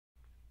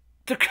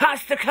The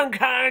Costa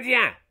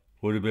Concordia.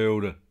 What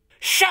about it?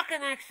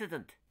 Shocking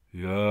accident.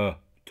 Yeah,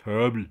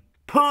 terrible.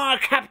 Poor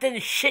Captain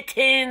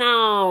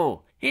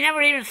Shitino. He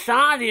never even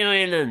saw the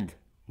island.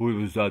 What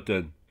was that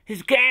then?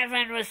 His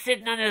girlfriend was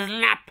sitting on his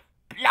lap,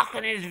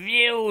 blocking his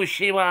view,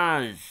 she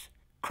was.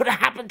 Could have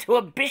happened to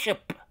a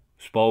bishop.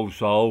 Suppose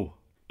so.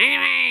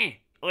 Anyway,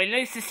 I'd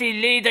like to see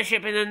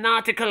leadership in a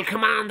nautical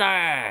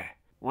commander.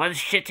 Once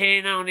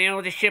Shitino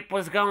knew the ship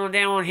was going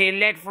down, he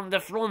led from the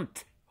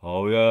front.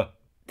 Oh yeah?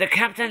 The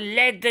captain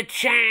led the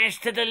charge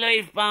to the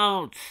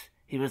lifeboats.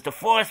 He was the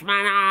first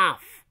man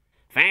off.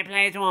 Fair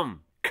play to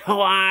him.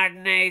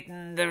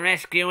 Coordinating the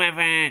rescue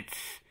efforts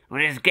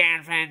with his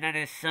girlfriend at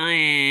his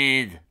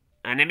side.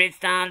 And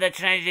amidst all the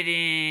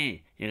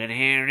tragedy, you could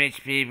hear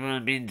rich people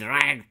being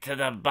dragged to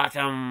the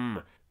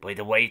bottom by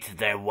the weight of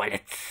their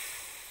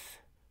wallets.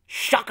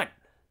 Shocking.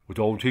 I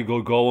don't think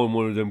I'll go on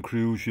one of them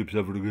cruise ships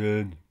ever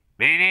again.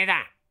 Me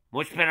neither.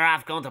 Much better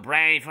off going to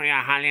Bray for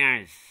your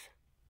holidays.